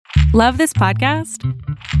Love this podcast?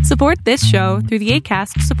 Support this show through the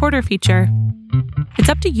Acast supporter feature. It's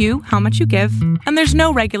up to you how much you give, and there's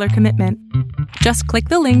no regular commitment. Just click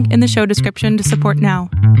the link in the show description to support now.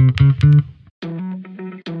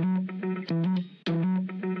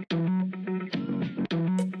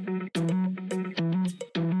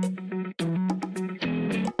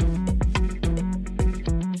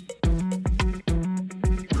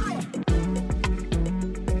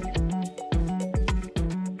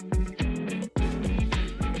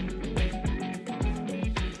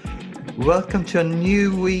 Welcome to a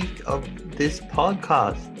new week of this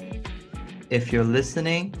podcast. If you're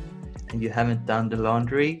listening and you haven't done the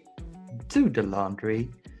laundry, do the laundry.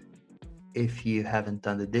 If you haven't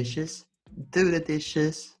done the dishes, do the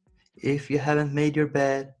dishes. If you haven't made your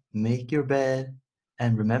bed, make your bed.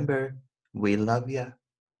 And remember, we love you.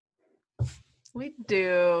 We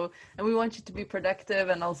do. And we want you to be productive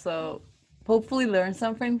and also hopefully learn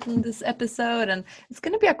something from this episode. And it's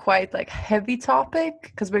going to be a quite heavy topic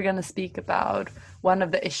because we're going to speak about one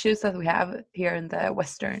of the issues that we have here in the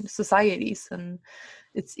Western societies, and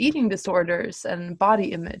it's eating disorders and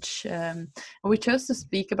body image. And we chose to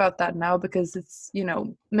speak about that now because it's,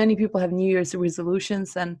 many people have New Year's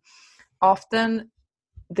resolutions, and often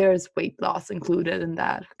there's weight loss included in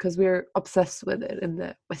that because we're obsessed with it in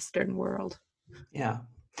the Western world. Yeah.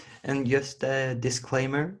 And just a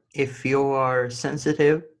disclaimer, if you are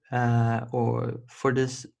sensitive or for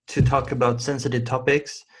this to talk about sensitive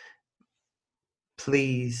topics,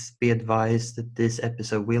 please be advised that this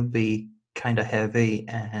episode will be kind of heavy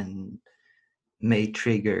and may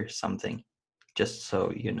trigger something, just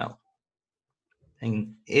so you know.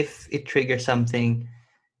 And if it triggers something,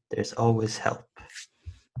 there's always help.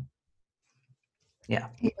 Yeah,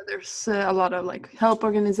 there's a lot of help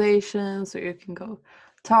organizations, so you can go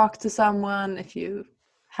talk to someone if you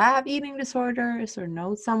have eating disorders or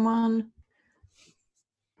know someone.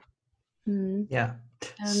 Yeah.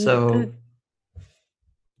 And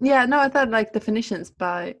I thought definitions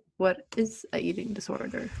by what is a eating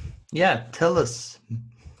disorder. Yeah, tell us.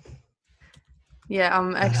 Yeah,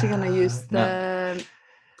 I'm actually gonna use the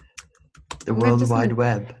World Wide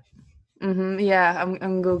Web. Yeah,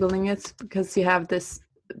 I'm Googling it because you have this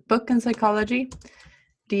book in psychology,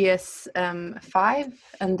 DSM-5,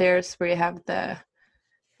 and there's where you have the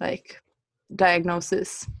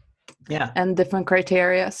diagnosis, and different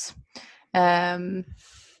criterias.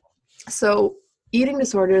 So eating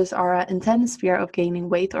disorders are an intense fear of gaining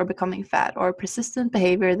weight or becoming fat, or persistent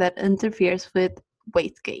behavior that interferes with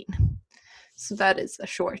weight gain. So that is a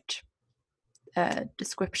short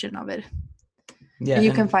description of it. Yeah, and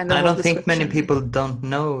you can find the I whole don't think many description. people don't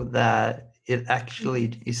know that it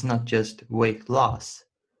actually is not just weight loss.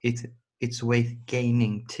 It's weight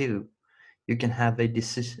gaining too. You can have a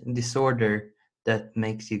disorder that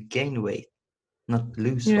makes you gain weight, not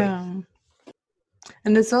lose weight.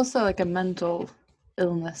 And it's also a mental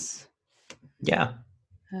illness. Yeah.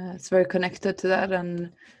 It's very connected to that,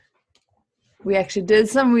 and we actually did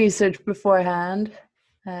some research beforehand.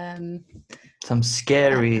 Some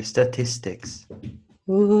scary statistics.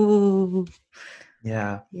 Ooh.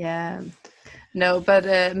 Yeah. Yeah. No, but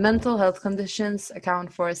mental health conditions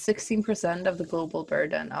account for 16% of the global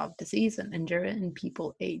burden of disease and injury in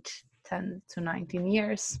people aged 10 to 19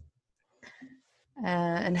 years.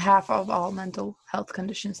 And half of all mental health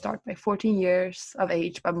conditions start by 14 years of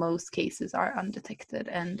age, but most cases are undetected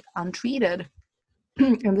and untreated.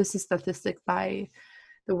 And this is statistic by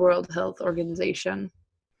the World Health Organization.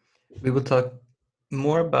 We will talk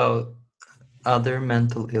more about other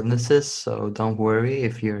mental illnesses, so don't worry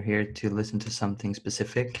if you're here to listen to something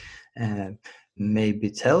specific.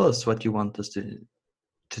 Maybe tell us what you want us to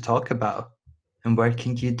talk about. And where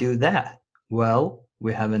can you do that? Well,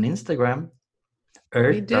 we have an Instagram,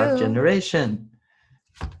 Earth.Generation,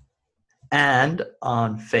 and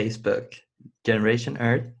on Facebook, Generation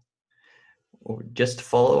Earth. Or just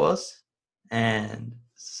follow us and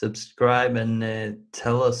subscribe and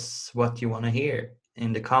tell us what you want to hear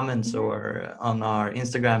in the comments or on our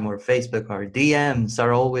Instagram or Facebook. Our DMs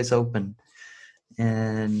are always open.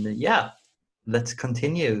 And let's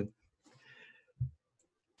continue.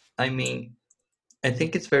 I mean, I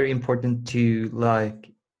think it's very important to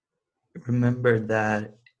remember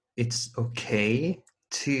that it's okay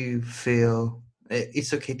to feel,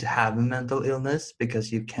 it's okay to have a mental illness,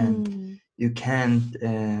 because you can't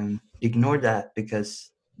ignore that,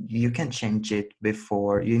 because you can change it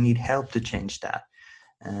before you need help to change that.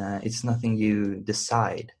 It's nothing you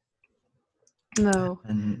decide. No.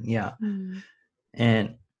 And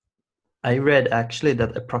and I read actually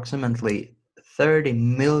that approximately 30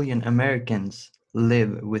 million Americans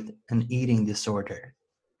live with an eating disorder.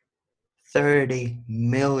 30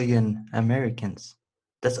 million Americans.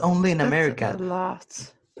 That's only in That's America. a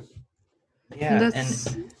lot. Yeah,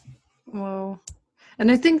 That's well,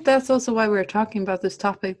 and I think that's also why we're talking about this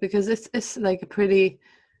topic, because it's like a pretty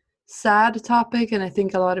sad topic, and I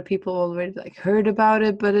think a lot of people already like heard about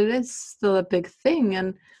it, but it is still a big thing.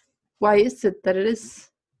 And why is it that it is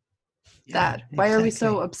that? Why are we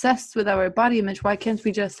so obsessed with our body image? Why can't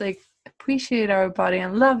we just like appreciate our body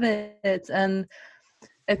and love it? And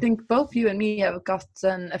I think both you and me have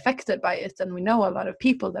gotten affected by it, and we know a lot of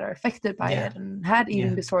people that are affected by it and had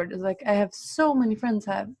eating disorders. Like I have so many friends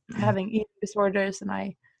having eating disorders, and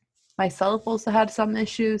I myself also had some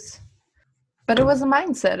issues. But it was a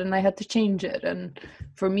mindset, and I had to change it. And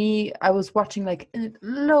for me, I was watching like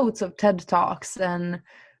loads of TED Talks and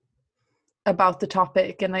about the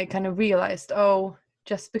topic, and I kind of realized, oh,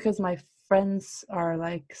 just because my friends are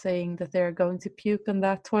like saying that they're going to puke on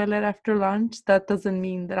that toilet after lunch, that doesn't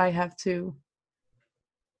mean that I have to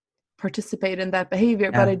participate in that behavior.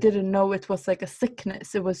 But I didn't know it was like a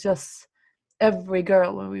sickness. It was just every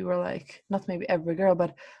girl, when we were like, not maybe every girl,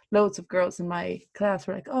 but loads of girls in my class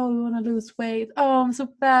were like, oh, we want to lose weight, oh, I'm so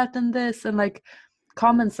fat and this, and like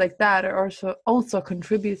comments like that are also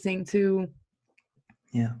contributing to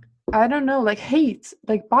I don't know, like hate,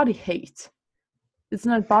 like body hate. It's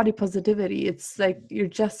not body positivity. It's like you're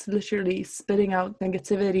just literally spitting out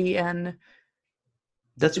negativity, and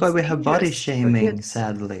that's why we have body shaming,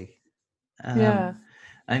 sadly.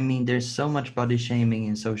 I mean, there's so much body shaming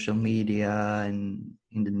in social media and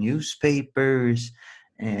in the newspapers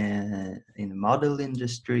and in the model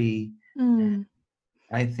industry.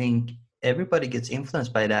 I think everybody gets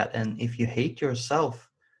influenced by that. And if you hate yourself,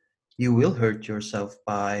 you will hurt yourself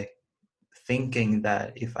by thinking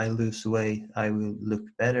that if I lose weight, I will look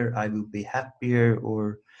better, I will be happier,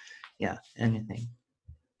 or anything.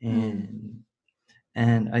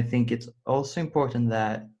 And I think it's also important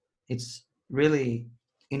that it's really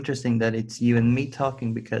interesting that it's you and me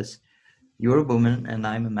talking, because you're a woman and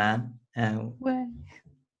I'm a man, and we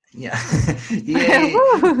have two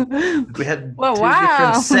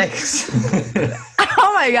different sex.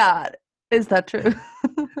 Oh my god, is that true?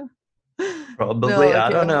 Probably. No, I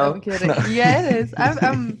don't know. I'm kidding. Yeah, it is.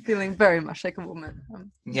 I'm feeling very much like a woman.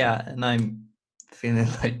 And I'm feeling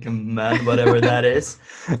like a man, whatever that is.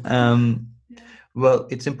 Well,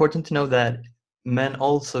 it's important to know that men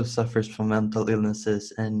also suffers from mental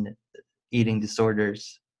illnesses and eating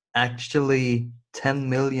disorders. Actually, 10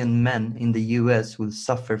 million men in the US will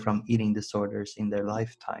suffer from eating disorders in their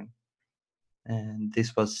lifetime. And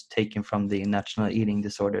this was taken from the National Eating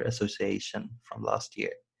Disorder Association from last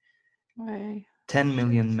year. 10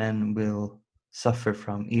 million men will suffer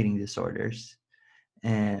from eating disorders.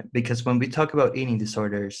 Because when we talk about eating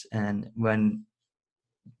disorders, and when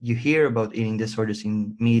you hear about eating disorders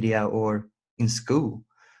in media or in school,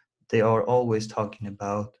 they are always talking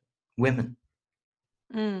about women.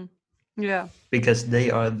 Because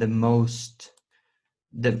they are the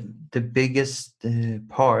biggest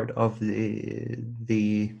part of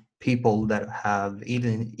the people that have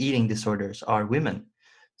eating disorders are women.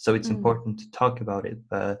 So it's important to talk about it,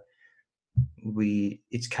 but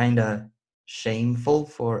it's kind of shameful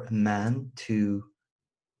for a man to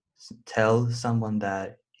tell someone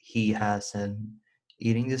that he has an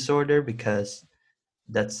eating disorder, because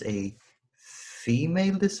that's a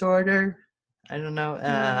female disorder. I don't know.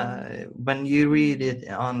 When you read it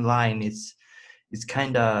online, it's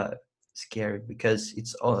kind of scary, because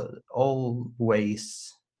it's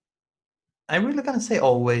always, I'm really gonna say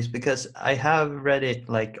always, because I have read it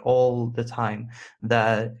like all the time,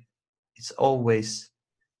 that it's always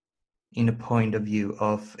in a point of view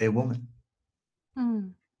of a woman.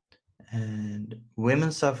 And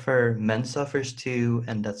women suffer, men suffers too,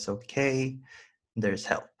 and that's okay. There's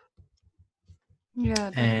help. Yeah,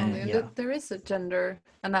 definitely. And there is a gender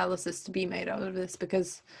analysis to be made out of this,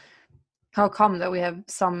 because how come that we have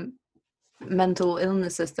some mental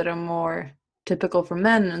illnesses that are more typical for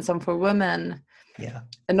men and some for women?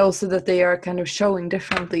 And also that they are kind of showing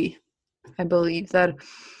differently. I believe that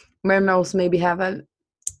men also maybe have a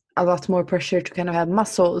lot more pressure to kind of have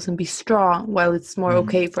muscles and be strong, while it's more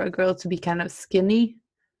okay for a girl to be kind of skinny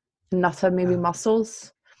and not have maybe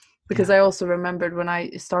muscles. Because I also remembered when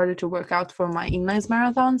I started to work out for my inline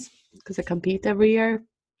marathons, because I compete every year,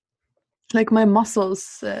 like my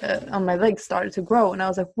muscles on my legs started to grow, and I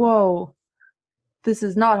was like, whoa, this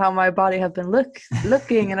is not how my body has been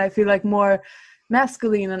looking. And I feel like more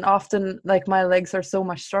masculine, and often like my legs are so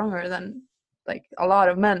much stronger than like a lot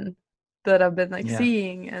of men that I've been like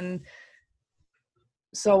seeing and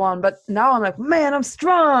so on. But now I'm like, man, I'm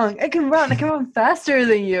strong, I can run faster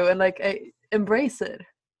than you, and like I embrace it.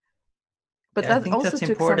 But Yeah, I that think also that's took some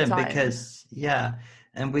important time. because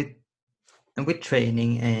and with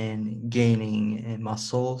training and gaining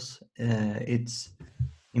muscles, it's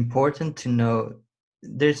important to know.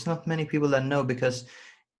 There's not many people that know because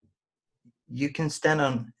you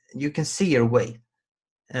can see your weight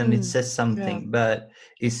and it Mm, says yeah. something, but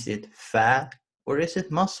is it fat or is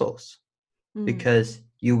it muscles? Mm, Because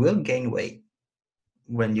you will gain weight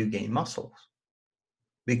when you gain muscles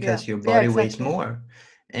yeah. because your Yeah, body weighs exactly. more.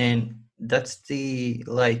 And that's the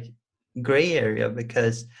like gray area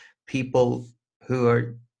because people who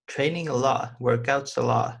are training a lot, workouts a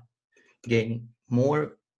lot, gain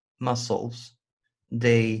more muscles,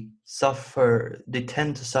 they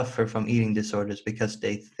tend to suffer from eating disorders because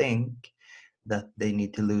they think that they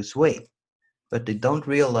need to lose weight, but they don't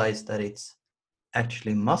realize that it's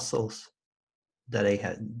actually muscles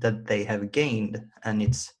that they have gained, and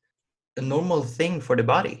it's a normal thing for the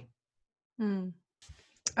body. Mm.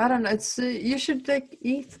 I don't know. It's you should like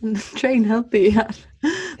eat and train healthy. Yeah.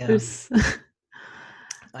 Yeah, There's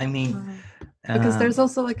I mean, uh, because there's um,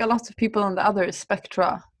 also like a lot of people on the other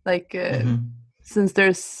spectra. Like mhm. since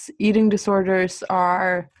there's eating disorders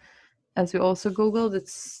are, as we also googled,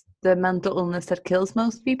 it's the mental illness that kills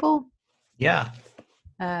most people. Yeah,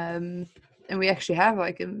 And we actually have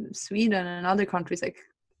like in Sweden and other countries like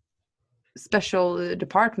special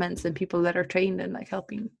departments and people that are trained in like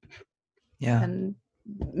helping yeah, and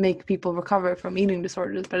make people recover from eating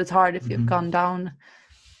disorders. But it's hard if you've mhm. gone down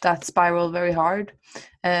that spiral very hard.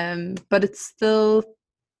 But it's still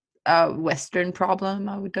a Western problem,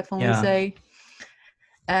 I would definitely Yeah. say.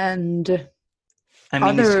 And I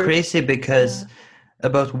mean, it's other, crazy yeah, because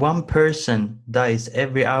about one person dies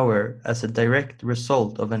every hour as a direct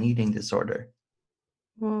result of an eating disorder.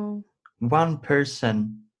 well, One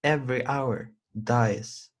person every hour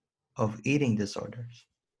dies of eating disorders.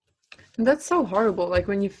 that's so horrible. Like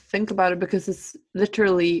when you think about it, because it's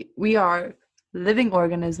literally we are living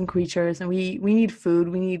organism creatures, and we need food.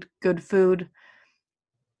 We need good food,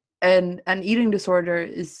 and an eating disorder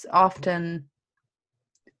is often,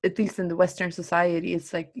 at least in the Western society,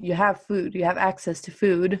 it's like you have food, you have access to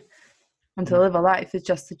food, and to Mm. live a life. It's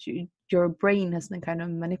just that your brain has been kind of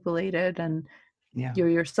manipulated, and Yeah, you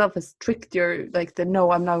yourself has tricked your like the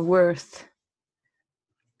no, I'm not worth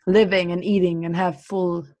living and eating and have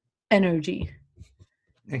full energy.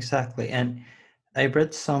 exactly. And I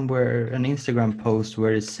read somewhere an Instagram post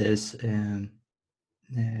where it says,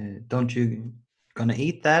 "Don't you gonna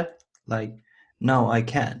eat that?" Like, no, I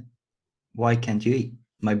can. Why can't you eat?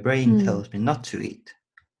 My brain Mm. tells me not to eat.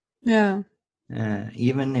 Yeah.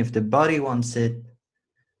 Even if the body wants it,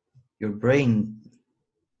 your brain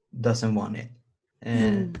doesn't want it.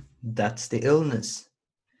 And Mm. that's the illness.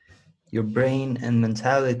 Your brain and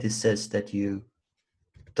mentality says that you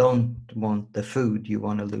don't want the food, you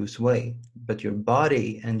want to lose weight. But your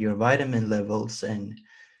body and your vitamin levels and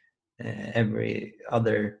every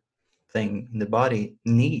other thing in the body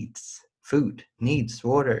needs food, needs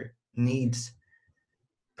water, needs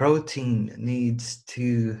protein, needs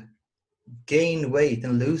to gain weight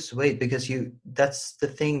and lose weight because that's the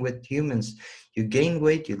thing with humans. You gain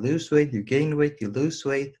weight, you lose weight, you gain weight, you lose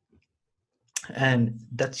weight, and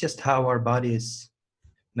that's just how our body is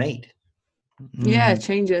made. Yeah, it Mm,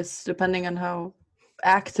 changes depending on how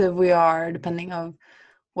active we are, depending on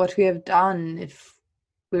what we have done, if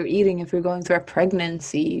we're eating, if we're going through a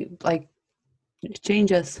pregnancy, like it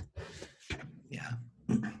changes. yeah.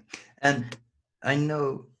 And I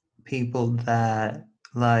know people that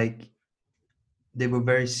like they were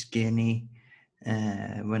very skinny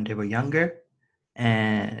when they were younger,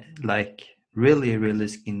 and like really, really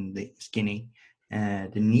skinny.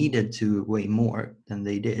 They needed to weigh more than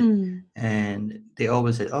they did, Mm. and they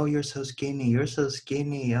always said, "Oh, you're so skinny, you're so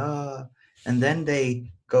skinny." And then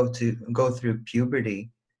they go through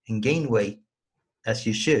puberty and gain weight as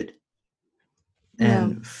you should, Yeah.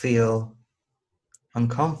 and feel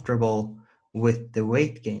uncomfortable with the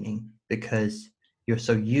weight gaining because you're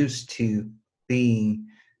so used to being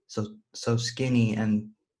so skinny, and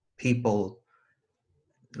people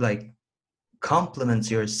like compliments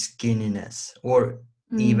your skinniness, or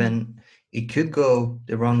Mm. even it could go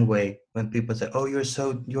the wrong way when people say, "Oh,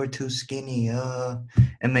 you're too skinny,"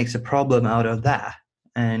 and makes a problem out of that.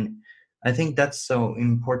 And I think that's so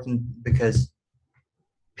important because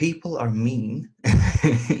people are mean.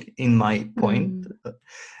 In my point, Mm.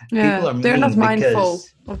 people Yeah, are they're not mean mindful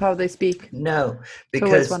because of how they speak no, towards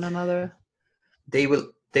because one another.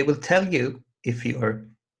 they will tell you if you're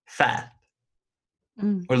fat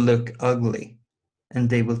Mm. or look ugly, and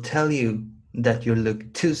they will tell you that you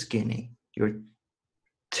look too skinny, you're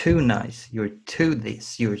too nice, you're too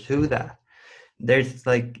this, you're too that. There's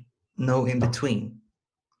like no in between.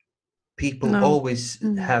 People No. always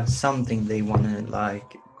have something they want to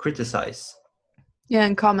like criticize. Yeah,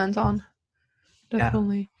 and comment on. Yeah.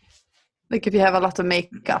 Definitely. Like if you have a lot of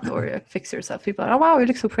makeup or you fix yourself, people are, oh wow, you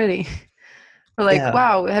look so pretty. Or like, Yeah.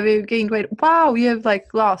 wow, have you gained weight? Wow, you have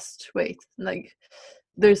like lost weight. Like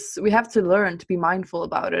we have to learn to be mindful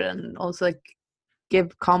about it, and also like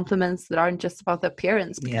give compliments that aren't just about the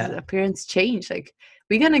appearance, because the appearance change. Like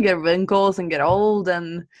we're gonna get wrinkles and get old,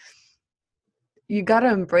 and you gotta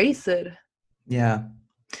embrace it. Yeah.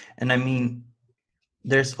 And I mean,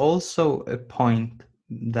 there's also a point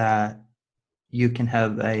that you can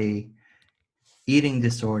have a eating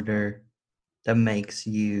disorder that makes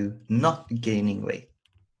you not gaining weight.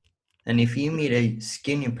 And if you meet a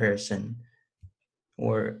skinny person,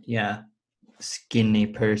 or skinny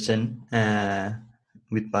person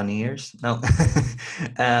with bunny ears, no,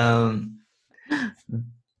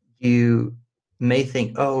 you may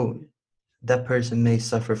think, oh, that person may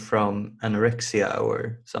suffer from anorexia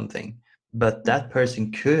or something, but that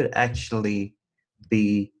person could actually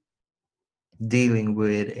be dealing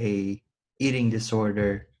with a eating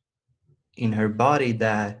disorder in her body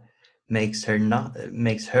that makes her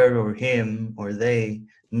or him or they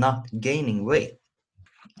not gaining weight.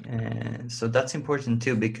 And so that's important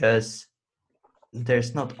too, because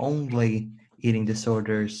there's not only eating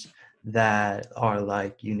disorders that are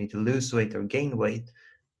like you need to lose weight or gain weight.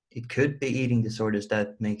 It could be eating disorders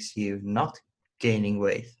that makes you not gaining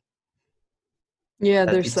weight. Yeah,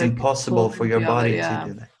 That there's it's like impossible for your body yeah. to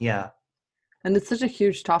do that. Yeah. And it's such a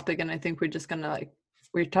huge topic, and I think we're just gonna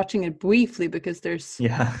we're touching it briefly because there's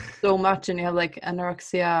so much, and you have like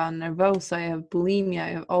anorexia nervosa, you have bulimia,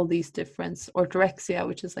 you have all these different orthorexia,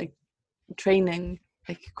 which is like training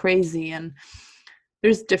like crazy, and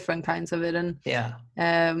there's different kinds of it. And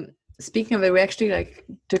speaking of it, we actually like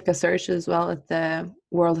took a search as well at the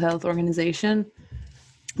World Health Organization,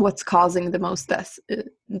 what's causing the most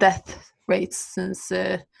death rates, since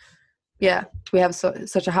we have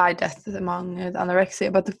such a high death among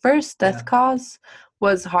anorexia. But the first death cause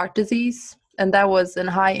was heart disease, and that was in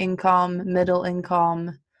high income, middle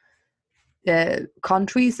income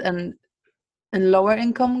countries, and in lower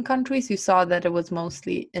income countries you saw that it was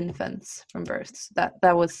mostly infants from birth. So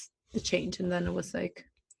that was the change. And then it was like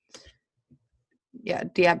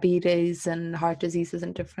diabetes and heart diseases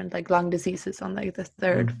and different like lung diseases on like the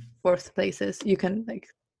third, fourth places. You can like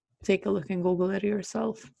take a look and Google it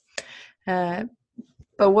yourself. But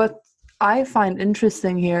what I find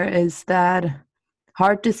interesting here is that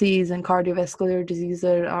heart disease and cardiovascular diseases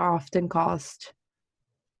are often caused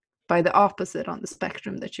by the opposite on the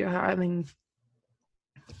spectrum, that you're having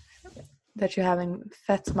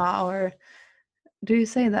fetma, or do you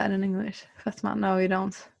say that in English? Fetma? No, you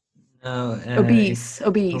don't. No, obese,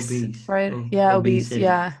 right? Obese.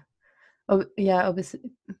 Yeah. Obesity.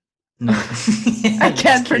 No, I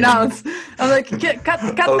can't pronounce. I'm like, cut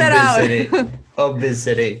that out.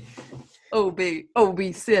 Obesity.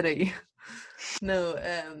 Obesity. No,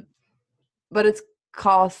 but it's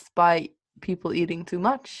caused by people eating too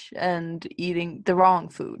much and eating the wrong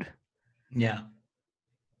food. Yeah.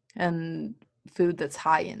 And food that's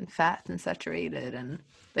high in fat and saturated, and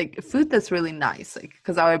like food that's really nice, like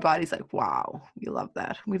because our body's like, wow, we love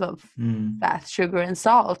that. We love fat, sugar, and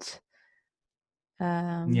salt. So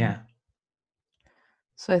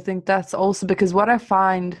I think that's also because what I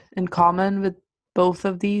find in common with both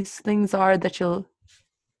of these things are that you'll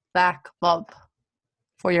lack love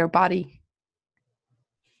for your body.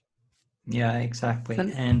 Yeah, exactly.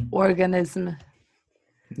 And organism.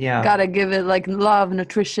 Yeah. Gotta give it like love,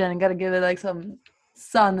 nutrition, gotta give it like some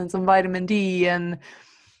sun and some vitamin D, and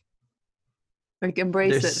like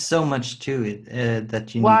embrace it. There's so much to it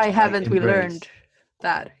that you Why need to haven't we learned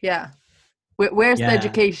that? Yeah. Where's the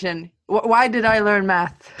education? Why did I learn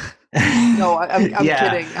math? No, I'm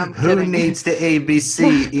kidding. I'm Who kidding. needs the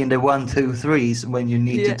ABC in the 1, 2, 3s when you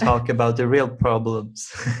need to talk about the real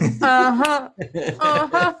problems?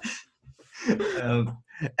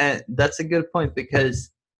 And that's a good point,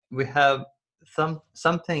 because we have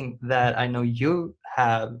something that I know you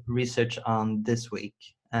have research on this week,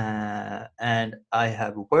 and I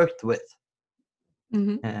have worked with.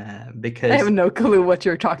 Because I have no clue what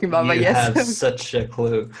you're talking about, but yes. You have such a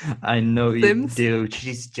clue. I know you do.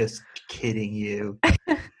 She's just kidding you.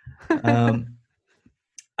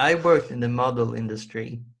 I worked in the model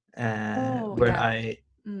industry, where I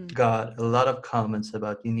got a lot of comments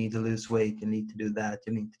about you need to lose weight, you need to do that,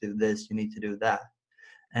 you need to do this, you need to do that.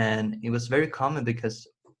 And it was very common because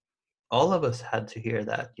all of us had to hear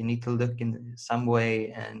that. You need to look in some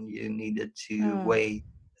way, and you needed to weigh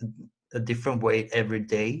a different weight every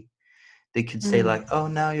day They could say like, oh,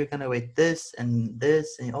 now you're gonna weigh this, and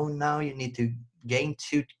oh, now you need to gain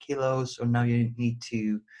 2 kilos, or now you need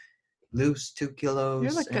to lose 2 kilos.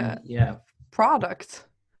 You're like and a product.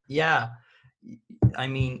 yeah. I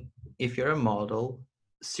mean, if you're a model,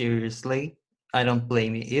 seriously, I don't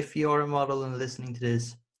blame you. If you're a model and listening to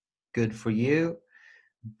this, good for you.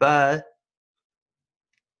 But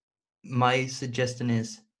my suggestion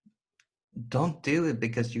is, don't do it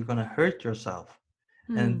because you're gonna hurt yourself.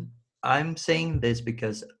 And I'm saying this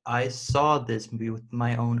because I saw this with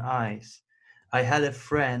my own eyes. I had a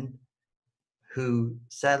friend who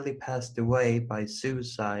sadly passed away by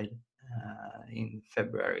suicide in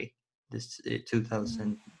February this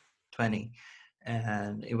 2020,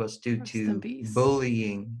 and it was due Rest in to peace.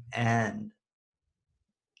 bullying. And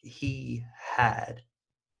he had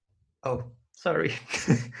sorry,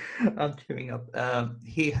 I'm tearing up.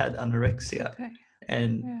 He had anorexia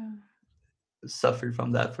and suffered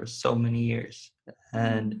from that for so many years.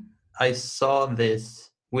 And I saw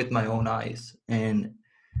this with my own eyes, and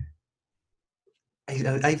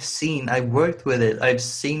I've worked with it. I've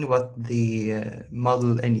seen what the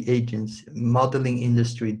modeling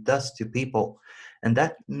industry does to people, and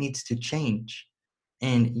that needs to change.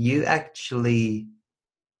 And you actually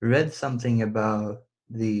read something about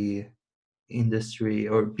the industry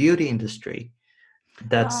or beauty industry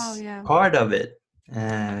that's part of it,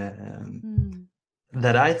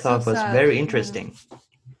 that I thought was very interesting.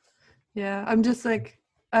 Yeah, I'm just like,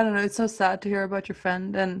 I don't know, it's so sad to hear about your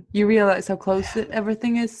friend, and you realize how close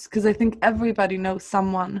everything is, because I think everybody knows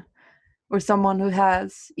someone who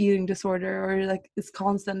has eating disorder or like is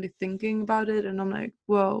constantly thinking about it, and I'm like,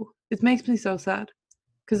 whoa, it makes me so sad,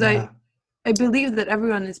 because I believe that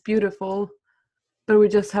everyone is beautiful, but we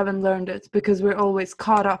just haven't learned it because we're always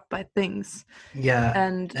caught up by things.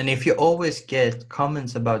 And if you always get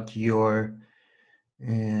comments about your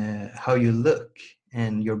how you look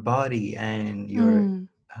and your body and your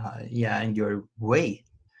and your weight,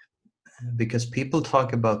 because people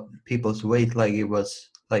talk about people's weight like it was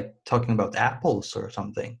like talking about apples or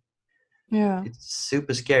something. It's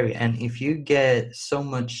super scary. And if you get so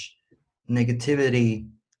much negativity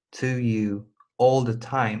to you all the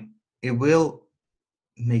time, it will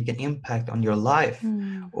make an impact on your life,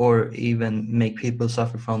 or even make people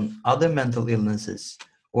suffer from other mental illnesses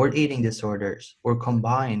or eating disorders, or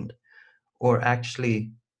combined, or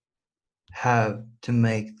actually have to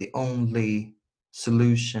make the only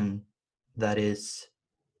solution, that is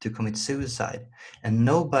to commit suicide. And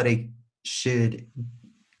nobody should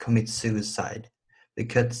commit suicide,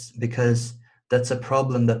 because that's a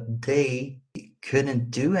problem that they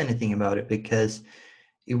couldn't do anything about it, because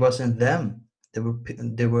it wasn't them.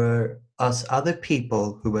 There were us other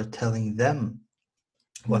people who were telling them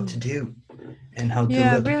what to do and how to live.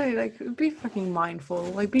 Yeah, really, like, be fucking mindful.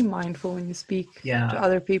 Like, be mindful when you speak Yeah. to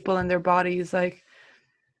other people and their bodies. Like,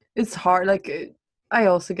 it's hard. Like, I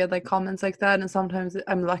also get like comments like that, and sometimes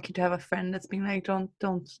I'm lucky to have a friend that's being like, don't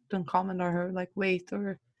comment on her like weight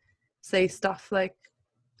or say stuff like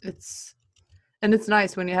it's. And it's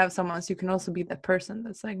nice when you have someone, so you can also be that person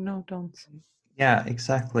that's like, no, don't. Yeah,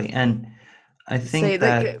 exactly. And I think say,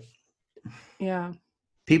 that like, yeah,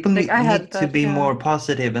 people like, need to be more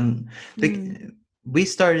positive. And we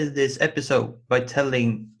started this episode by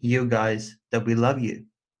telling you guys that we love you.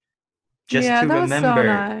 Just to that remember, was so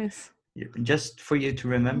nice. Just for you to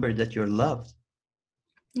remember that you're loved.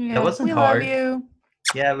 Yeah, that wasn't we hard. Love you.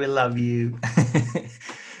 Yeah, we love you.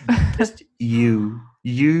 Just you,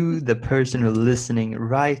 the person who's listening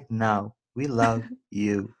right now. We love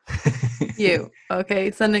you. You,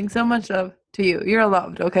 okay? Sending so much love to you. You're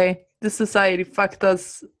loved, okay? This society fucked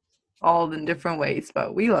us all in different ways,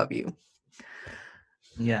 but we love you.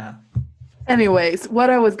 Yeah. Anyways, what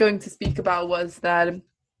I was going to speak about was that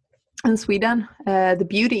in Sweden, the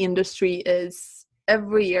beauty industry is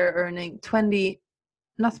every year earning 20,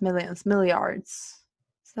 not millions, milliards.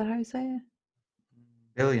 Is that how you say it?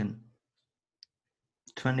 Billion.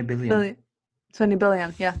 20 billion. 20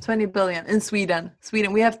 billion, yeah, 20 billion in Sweden.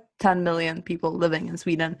 We have 10 million people living in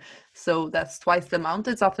Sweden, so that's twice the amount.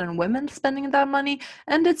 It's often women spending that money,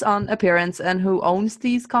 and it's on appearance. And who owns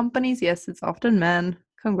these companies? Yes, it's often men.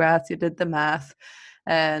 Congrats, you did the math.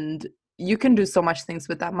 And you can do so much things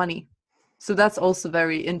with that money. So that's also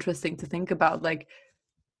very interesting to think about. Like,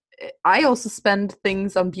 I also spend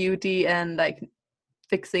things on beauty and like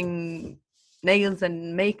fixing nails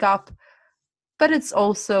and makeup, but it's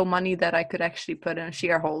also money that I could actually put in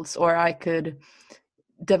shareholds, or I could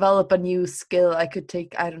develop a new skill. I could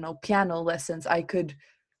take, I don't know, piano lessons.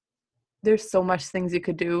 There's so much things you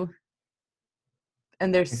could do.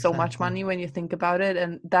 And there's so much money when you think about it.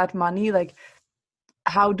 And that money, like,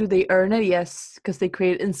 how do they earn it? Yes, because they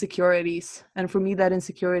create insecurities. And for me, that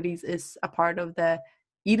insecurities is a part of the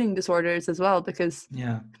eating disorders as well, because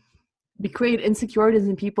we create insecurities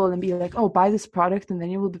in people and be like, oh, buy this product and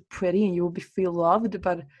then you will be pretty and you will feel loved.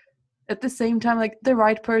 But at the same time, like the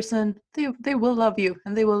right person, they will love you,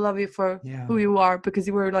 and they will love you for who you are, because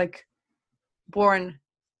you were like born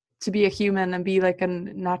to be a human and be like a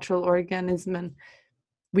natural organism, and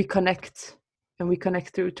we connect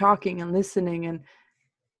through talking and listening. And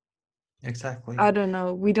exactly. I don't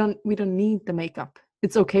know, we don't need the makeup.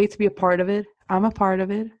 It's okay to be a part of it. I'm a part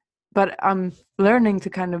of it, but I'm learning to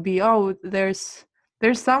kind of be, oh, there's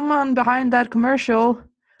someone behind that commercial.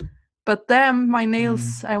 But them, my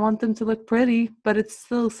nails, I want them to look pretty, but it's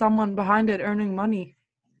still someone behind it earning money.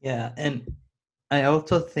 Yeah, and I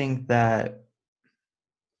also think that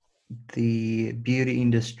the beauty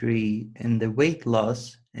industry and the weight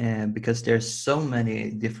loss, because there's so many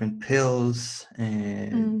different pills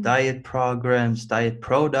and diet programs, diet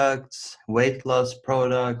products, weight loss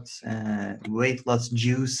products, weight loss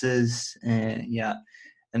juices, and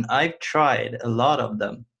I've tried a lot of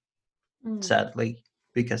them, sadly,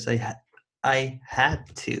 because I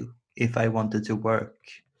had to if I wanted to work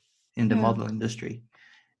in the model industry.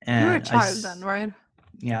 And you were a child then, right?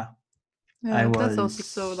 Yeah. Yeah, I was that's also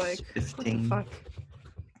so like 15. what the fuck?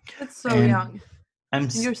 That's so young.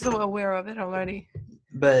 And you're so aware of it already.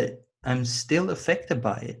 But I'm still affected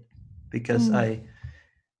by it, because I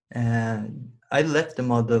left the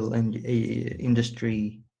model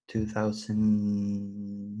industry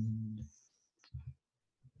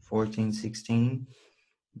 2014, 16,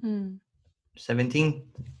 17,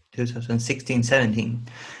 2016, 17,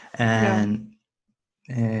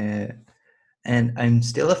 and I'm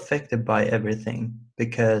still affected by everything,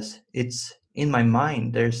 because it's in my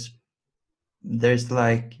mind. There's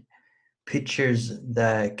like pictures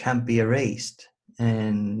that can't be erased,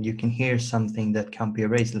 and you can hear something that can't be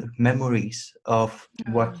erased, like memories of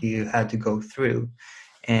what you had to go through.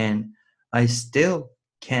 And I still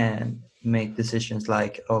can make decisions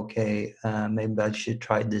like, okay, maybe I should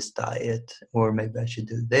try this diet, or maybe I should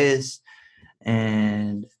do this,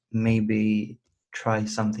 and maybe try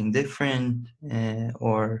something different,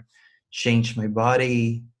 or change my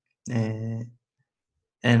body.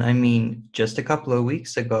 And I mean, just a couple of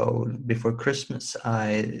weeks ago, before Christmas,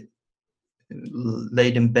 I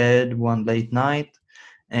laid in bed one late night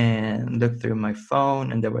and looked through my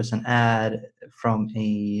phone, and there was an ad from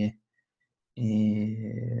a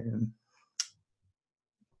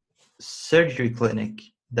surgery clinic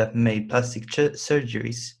that made plastic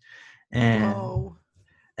surgeries.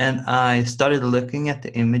 And I started looking at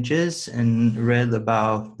the images and read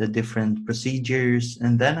about the different procedures.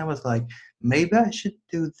 And then I was like, maybe I should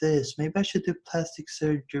do this. Maybe I should do plastic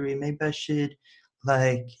surgery. Maybe I should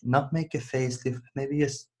like not make a facelift, maybe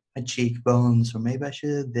just my cheekbones, or maybe I should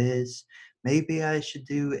do this. Maybe I should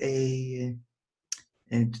do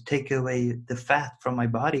and to take away the fat from my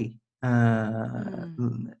body.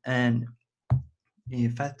 And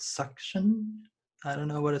fat suction. I don't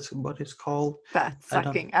know what it's called. Fat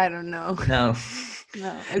sucking. I don't know. No.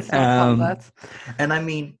 No, it's not called that. And I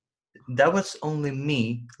mean, that was only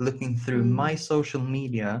me looking through my social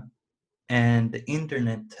media and the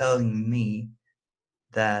internet telling me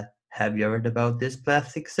that, have you heard about this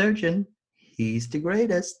plastic surgeon? He's the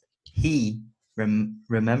greatest. He.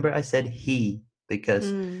 Remember I said he,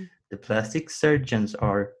 because the plastic surgeons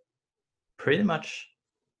are pretty much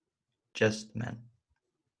just men.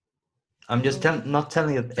 I'm just not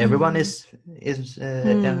telling you that everyone is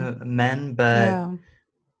men, but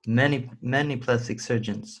many plastic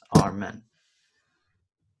surgeons are men.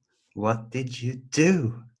 What did you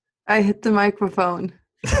do? I hit the microphone,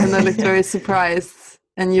 and I looked very surprised.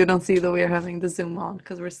 And you don't see that we're having the Zoom on,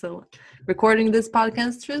 because we're still recording this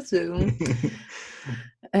podcast through Zoom.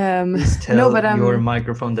 Please tell your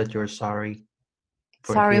microphone that you're sorry.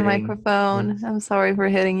 Sorry, microphone. I'm sorry for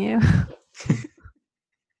hitting you.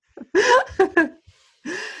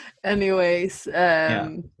 Anyways,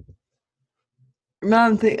 I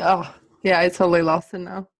totally lost it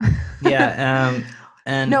now.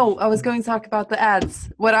 And no, I was going to talk about the ads.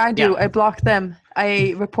 What I do, I block them.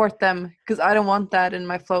 I report them, because I don't want that in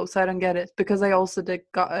my flow, so I don't get it. Because I also did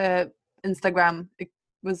Instagram. It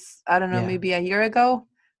was, I don't know, maybe a year ago,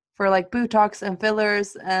 for like Botox and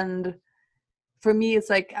fillers. And for me, it's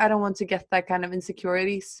like, I don't want to get that kind of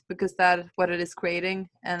insecurities, because that's what it is creating.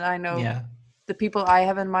 And I know the people I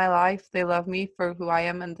have in my life, they love me for who I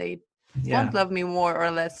am, and they won't love me more or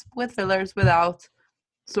less with fillers, without.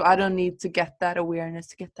 So I don't need to get that awareness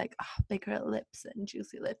to get like bigger lips and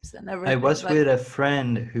juicy lips and everything. I was with a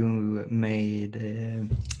friend who made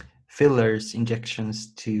fillers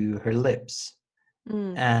injections to her lips.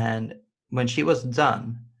 And when she was done,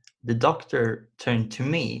 the doctor turned to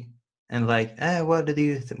me and like, what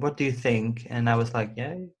do you think? And I was like,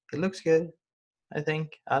 yeah, it looks good, I think.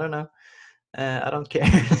 I don't know. I don't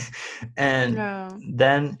care. And Yeah.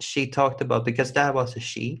 then she talked about, because that was a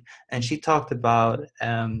she, and she talked about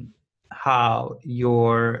how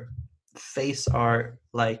your face are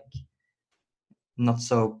like not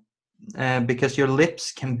so, because your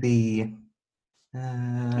lips can be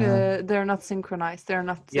They're not synchronized. They're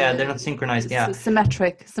not. they're not synchronized. Yeah,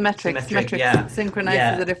 Symmetric. yeah,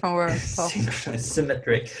 Synchronized is a different word. synchronized,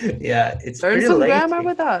 symmetric. Yeah, it's Learn pretty some late, grammar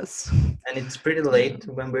with us. and it's pretty late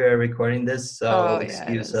when we are recording this, so Oh, yeah,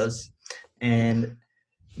 excuse it is. us. And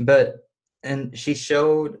she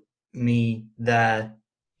showed me that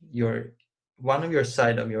one of your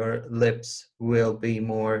side of your lips will be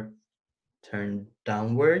more turned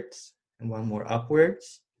downwards and one more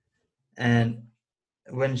upwards. And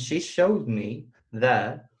when she showed me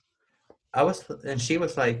that, she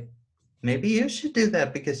was like, maybe you should do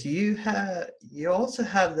that because you also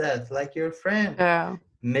have that, like your friend. Yeah.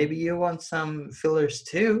 Maybe you want some fillers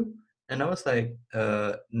too. And I was like,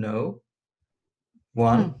 no.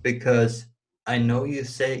 One, because I know you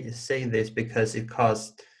say this because it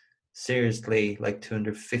costs seriously like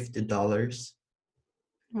 $250.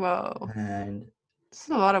 Whoa. And It's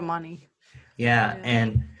a lot of money. yeah,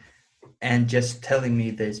 Yeah. and just telling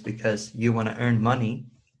me this because you want to earn money.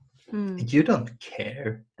 You don't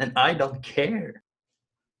care, and I don't care.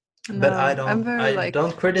 No, But I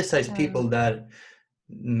don't criticize people that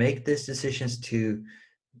make these decisions to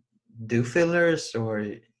do fillers or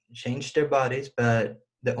change their bodies. But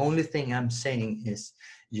the only thing I'm saying is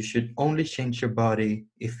you should only change your body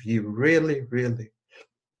if you really, really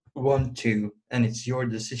want to, and it's your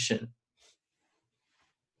decision.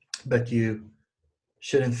 But you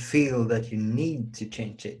shouldn't feel that you need to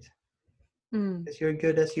change it because you're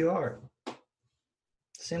good as you are.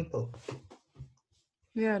 Simple.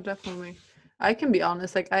 Yeah, definitely. I can be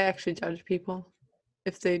honest, like I actually judge people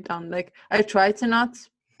if they don't, like I try to not,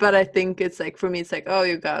 but I think it's like, for me it's like, oh,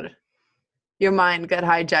 your mind got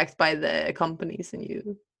hijacked by the companies and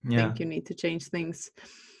you think you need to change things.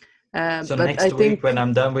 So but next week when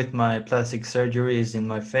I'm done with my plastic surgeries in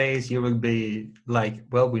my face, you will be like,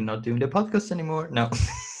 well, we're not doing the podcast anymore. No.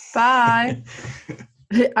 Bye.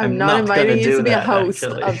 I'm not inviting you to be a host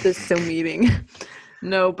actually. of this Zoom meeting.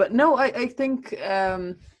 No, I think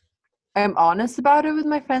I'm honest about it with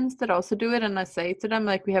my friends that also do it, and I say to them,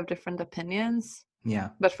 like, we have different opinions. Yeah.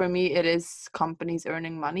 But for me, it is companies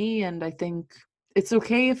earning money, and I think it's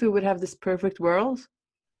okay if we would have this perfect world.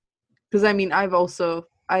 Because I mean, I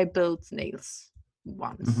built nails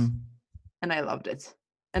once, and I loved it.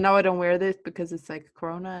 And now I don't wear this because it's like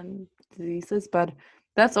Corona and diseases, but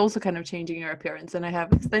that's also kind of changing your appearance. And I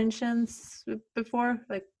have extensions before,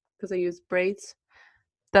 like, because I use braids.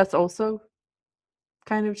 That's also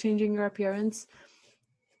kind of changing your appearance.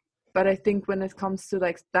 But I think when it comes to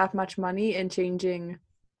like that much money and changing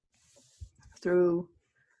through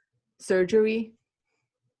surgery,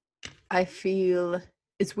 I feel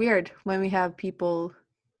it's weird when we have people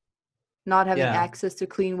not having access to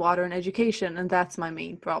clean water and education, and that's my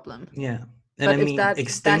main problem. Yeah. And but I mean,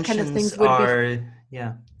 if that kind of things would be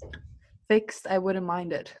fixed, I wouldn't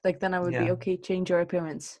mind it. Like then I would be okay, change your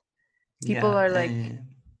appearance. People are like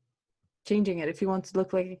changing it. If you want to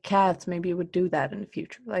look like a cat, maybe you would do that in the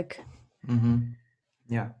future. Like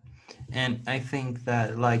yeah. And I think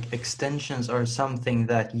that like extensions are something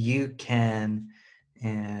that you can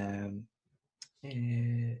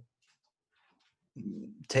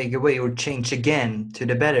take away or change again to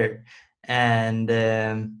the better, and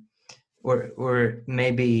or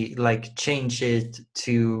maybe like change it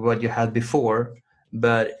to what you had before.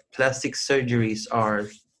 But plastic surgeries are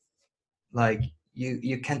like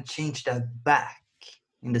you can't change that back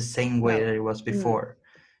in the same way that it was before.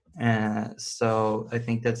 So I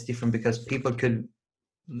think that's different, because people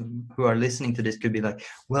who are listening to this could be like,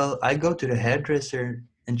 well, I go to the hairdresser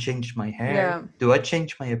and change my hair. Do I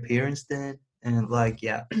change my appearance then? And like,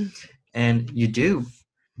 and you do,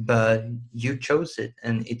 but you chose it,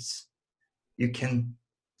 and it's you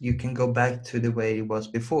can go back to the way it was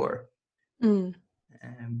before.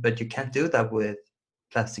 But you can't do that with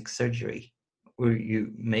plastic surgery. Or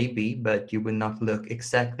you maybe, but you will not look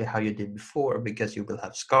exactly how you did before, because you will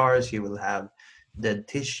have scars, you will have dead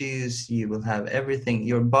tissues, you will have everything.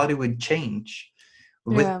 Your body would change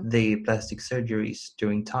with the plastic surgeries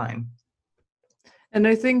during time. And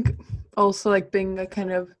I think also like being a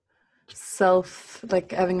kind of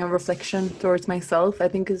like having a reflection towards myself, I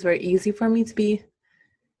think is very easy for me to be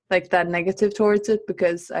like that negative towards it,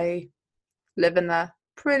 because I live in a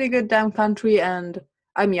pretty good damn country and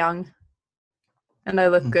I'm young and I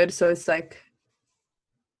look good, so it's like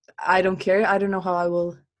I don't care. I don't know how I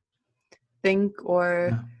will think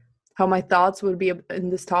or how my thoughts would be in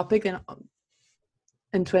this topic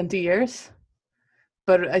in 20 years,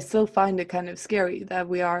 but I still find it kind of scary that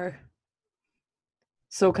we are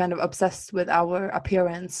so kind of obsessed with our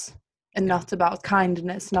appearance and not about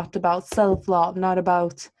kindness, not about self-love, not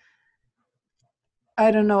about,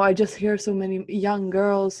 I don't know, I just hear so many young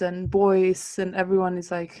girls and boys and everyone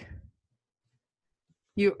is like,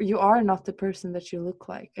 you are not the person that you look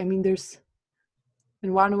like. I mean, there's,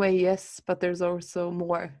 in one way, yes, but there's also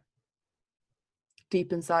more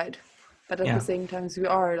deep inside. But at the same time, we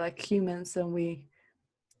are like humans, and we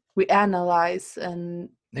analyze and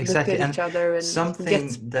look at each other, and something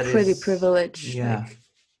get that pretty is privileged. Like,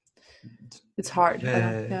 it's hard.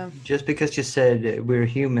 Just because you said we're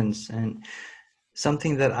humans, and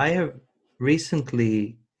something that I have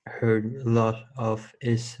recently heard a lot of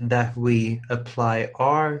is that we apply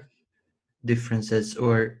our differences,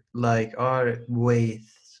 or like our weight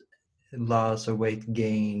loss or weight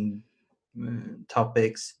gain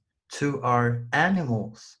topics, to our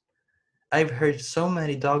animals. I've heard so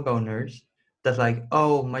many dog owners that like,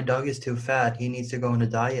 oh, my dog is too fat, he needs to go on a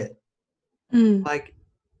diet. Like,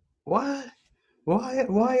 what?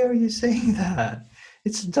 Why are you saying that?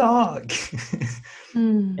 It's a dog.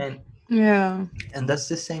 And that's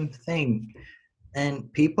the same thing.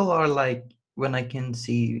 And people are like, when I can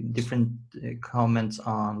see different comments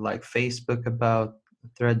on like Facebook about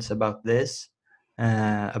threads about this,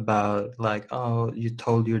 about like, oh, you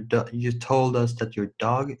told us that your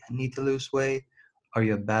dog need to lose weight. Are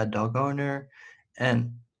you a bad dog owner?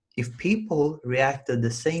 And if people reacted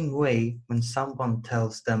the same way when someone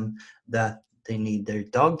tells them that they need their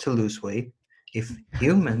dog to lose weight, if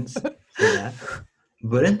humans say that,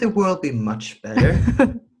 wouldn't the world be much better?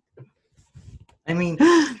 I mean,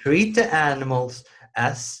 treat the animals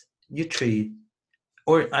as you treat,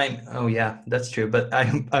 that's true. But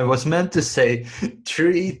I was meant to say,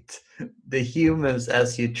 treat the humans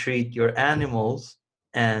as you treat your animals,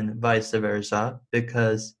 and vice versa,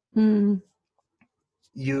 because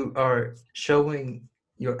you are showing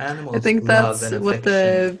your animals. I think that's what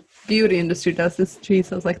the beauty industry does, is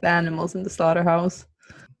treats us like the animals in the slaughterhouse.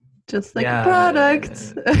 Just like a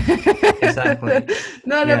product. Exactly.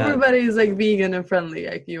 Not everybody is like vegan and friendly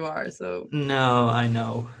like you are. So no, I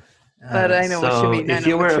know. But I know what you mean. If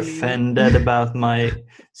you were offended about my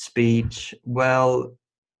speech, well,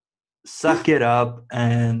 suck it up,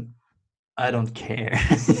 and I don't care.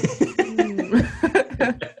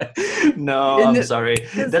 No, I'm sorry.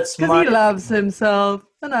 That's because he loves himself,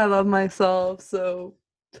 and I love myself. So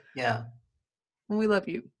yeah, and we love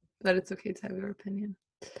you. But it's okay to have your opinion.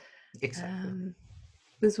 Exactly.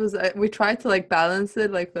 This was we tried to like balance it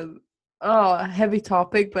like with a heavy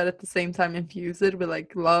topic, but at the same time infuse it with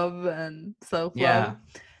like love and self-love.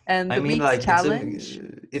 And the week's like, challenge,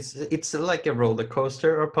 it's like a roller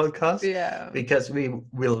coaster or podcast. Because we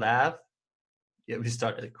laugh. We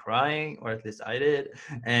started crying, or at least I did,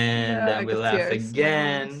 and then we laugh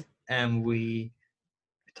again, and we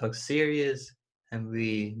talk serious, and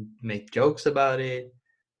we make jokes about it.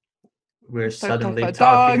 We're suddenly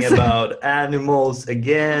talking about animals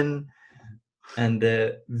again, and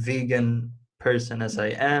the vegan person as I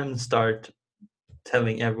am start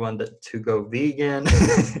telling everyone that to go vegan.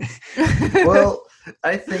 Well,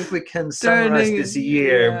 I think we can summarize this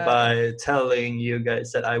year by telling you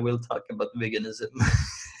guys that I will talk about veganism.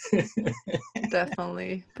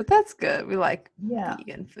 Definitely. But that's good. We like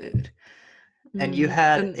vegan food. And you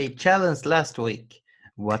had a challenge last week.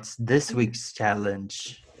 What's this week's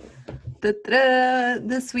challenge?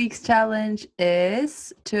 This week's challenge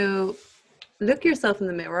is to look yourself in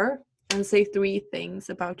the mirror and say 3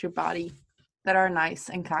 things about your body that are nice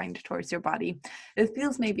and kind towards your body. It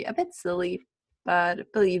feels maybe a bit silly,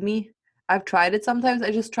 but believe me, I've tried it sometimes.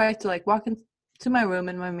 I just try to like walk into my room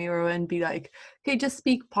in my mirror and be like, okay, just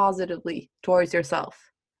speak positively towards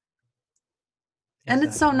yourself. Exactly. And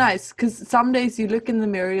it's so nice because some days you look in the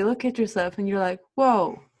mirror, you look at yourself and you're like,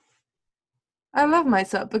 whoa, I love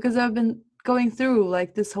myself because I've been going through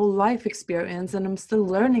like this whole life experience and I'm still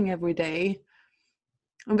learning every day.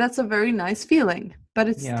 And that's a very nice feeling, but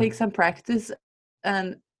it takes some practice.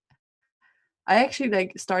 And I actually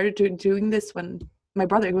like started doing this when my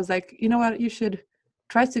brother was like, you know what, you should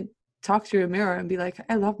try to talk to your mirror and be like,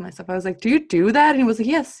 I love myself. I was like, do you do that? And he was like,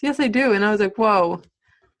 yes, I do. And I was like, whoa.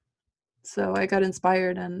 So I got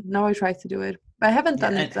inspired and now I try to do it. But I haven't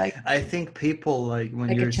done it like I think people like when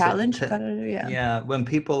like you're a challenge, when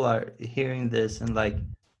people are hearing this and like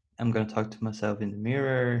I'm going to talk to myself in the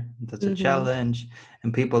mirror. That's a Mhm. challenge.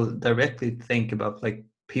 And people directly think about like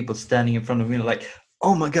people standing in front of me like,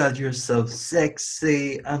 oh my God, you're so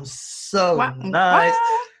sexy. I'm so Wow. nice.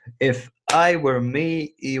 Wow. If I were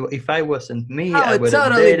me, if I wasn't me, I I would would have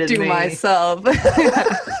totally dated do me. myself.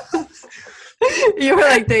 You were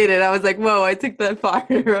like dated. I was like, whoa, I took that far.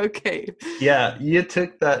 Okay. Yeah, you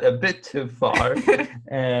took that a bit too far.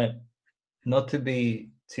 Not to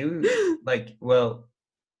be too like, well,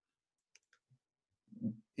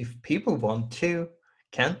 if people want to,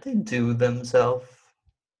 can't they do themselves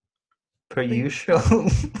per usual?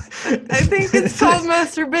 I think it's called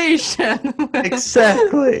masturbation.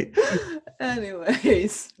 Exactly.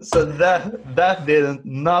 Anyways. So that didn't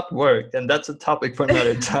not work, and that's a topic for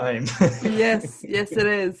another time. Yes, it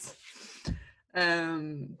is.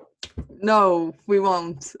 No, we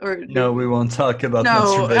won't. Or No, we won't talk about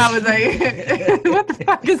no, masturbation. I was like, what the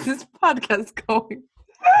fuck is this podcast going?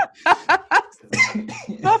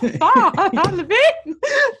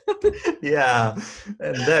 Yeah,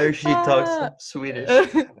 and there she talks some Swedish.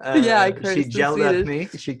 Yeah, I cursed she in yelled at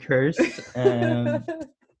Swedish. me. She cursed.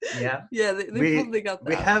 Yeah, Yeah, they probably got that.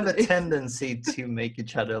 We have a tendency to make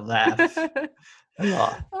each other laugh a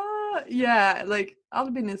lot. Yeah, like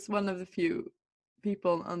Albin is one of the few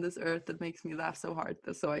people on this earth that makes me laugh so hard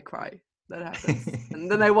that so I cry. That happens. And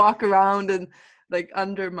then I walk around and like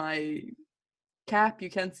under my cap you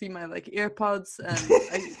can't see my like earpods, and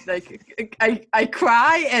I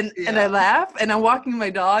cry and I laugh, and I'm walking my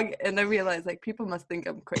dog and I realize like people must think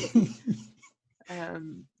I'm crazy.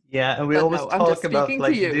 Yeah, and we always talk about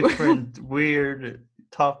like to different weird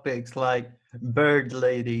topics like bird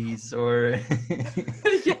ladies or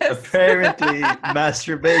Yes. apparently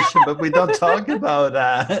masturbation, but we don't talk about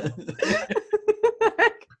that.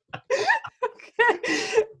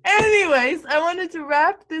 Okay. Anyways, I wanted to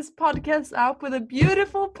wrap this podcast up with a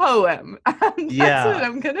beautiful poem. And that's what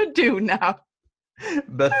I'm gonna do now.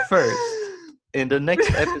 But first, in the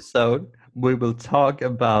next episode, we will talk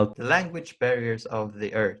about the language barriers of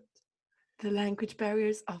the earth. The Language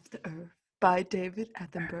Barriers of the Earth by David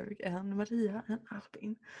Attenborough and Maria and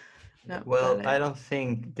Albin. No, well, I don't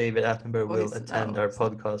think David Attenborough will attend our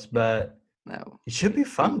podcast, but it should be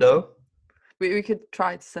fun though. We could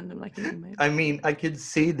try to send him like an email. I mean, I could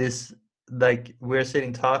see this, like we're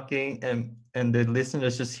sitting talking and the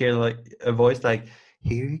listeners just hear like a voice like,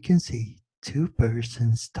 here you can see two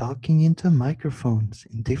persons talking into microphones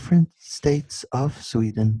in different states of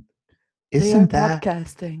Sweden. Isn't that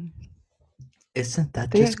podcasting? Isn't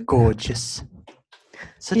that just gorgeous?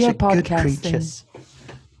 Such a good creatures.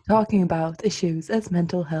 Talking about issues as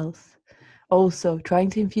mental health. Also trying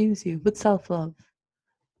to infuse you with self-love.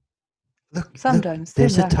 Look, sometimes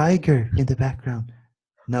there's a tiger in the background.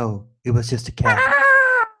 No, it was just a cat.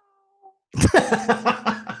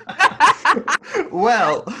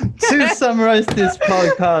 Well, to summarize this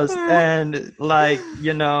podcast and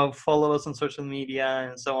follow us on social media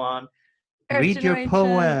and so on. Read your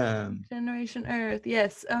poem. Generation Earth.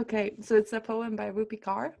 Yes. Okay. So it's a poem by Rupi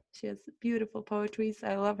Kaur. She has beautiful poetry.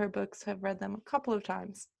 I love her books. I've read them a couple of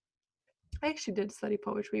times. I actually did study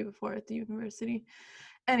poetry before at the university.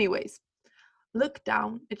 Anyways, look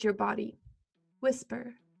down at your body.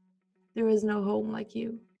 Whisper, there is no home like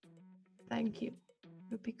you. Thank you,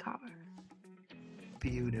 Rupi Kaur.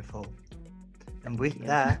 Beautiful. And with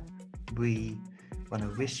that, we want to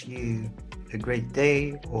wish you a great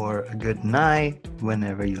day or a good night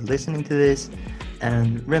whenever you're listening to this,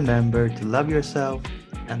 and remember to love yourself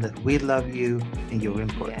and that we love you and you're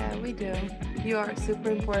important. Yeah, we do. You are super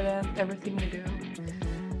important, everything we do,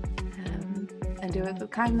 and do it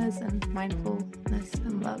with kindness and mindfulness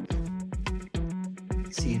and love.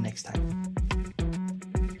 See you next time.